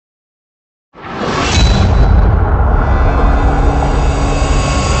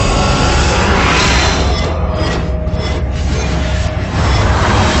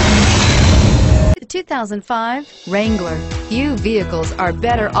2005 Wrangler. Few vehicles are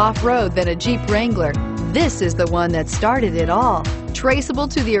better off-road than a Jeep Wrangler. This is the one that started it all. Traceable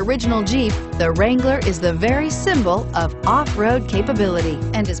to the original Jeep, the Wrangler is the very symbol of off-road capability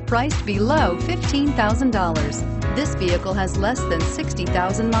and is priced below $15,000. This vehicle has less than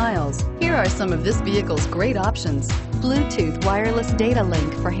 60,000 miles. Here are some of this vehicle's great options: Bluetooth wireless data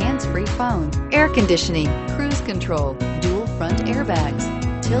link for hands-free phone, air conditioning, cruise control, dual front airbags,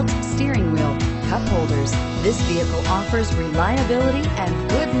 tilt steering wheel, cup holders. This vehicle offers reliability and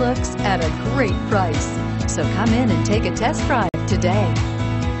good looks at a great price. So come in and take a test drive today.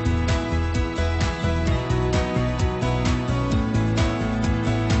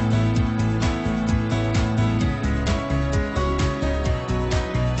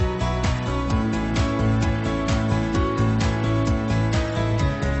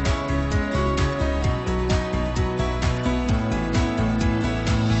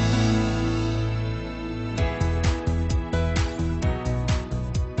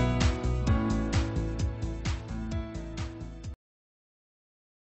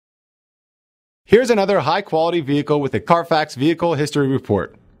 Here's another high-quality vehicle with a Carfax Vehicle History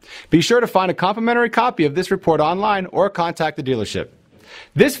Report. Be sure to find a complimentary copy of this report online or contact the dealership.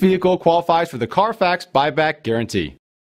 This vehicle qualifies for the Carfax Buyback Guarantee.